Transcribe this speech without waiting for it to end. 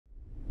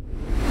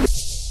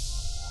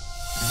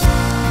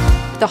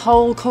The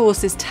whole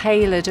course is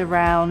tailored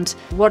around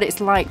what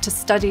it's like to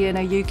study in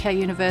a UK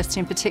university,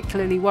 and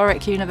particularly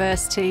Warwick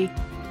University.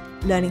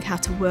 Learning how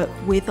to work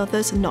with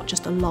others and not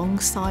just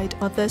alongside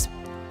others.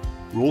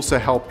 We're also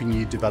helping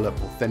you develop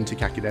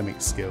authentic academic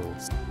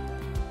skills.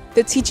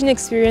 The teaching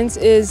experience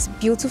is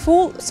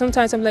beautiful.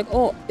 Sometimes I'm like,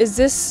 oh, is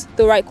this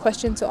the right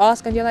question to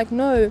ask? And you're like,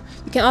 no,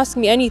 you can ask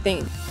me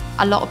anything.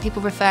 A lot of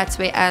people refer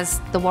to it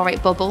as the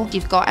Warwick bubble.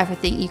 You've got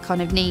everything you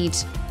kind of need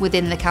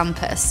within the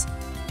campus.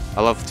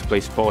 I love to play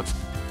sports.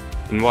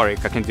 In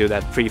Warwick, I can do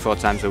that 3-4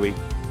 times a week.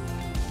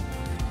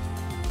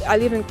 I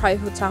live in a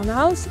private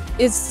townhouse.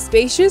 It's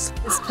spacious.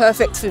 It's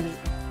perfect for me.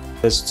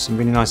 There's some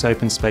really nice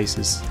open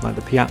spaces like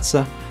the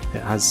piazza. It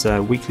has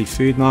weekly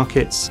food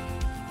markets.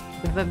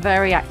 We have a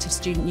very active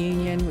student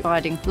union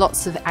providing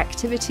lots of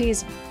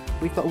activities.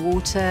 We've got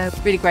water,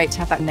 really great to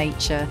have that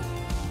nature.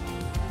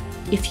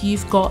 If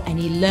you've got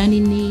any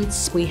learning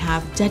needs, we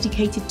have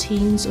dedicated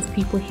teams of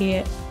people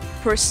here.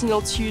 Personal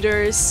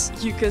tutors,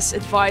 UCAS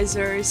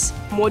advisors,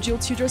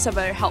 module tutors are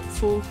very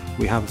helpful.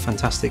 We have a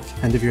fantastic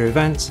end of year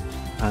event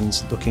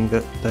and looking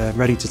that they're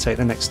ready to take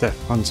the next step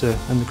onto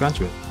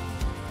undergraduate.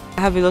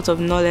 I have a lot of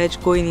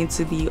knowledge going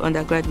into the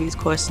undergraduate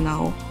course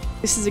now.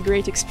 This is a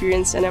great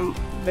experience and I'm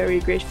very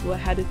grateful I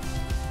had it.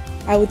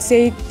 I would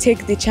say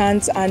take the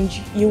chance and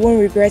you won't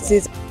regret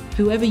it.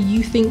 Whoever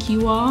you think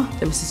you are,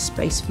 there is a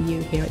space for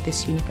you here at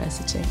this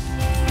university.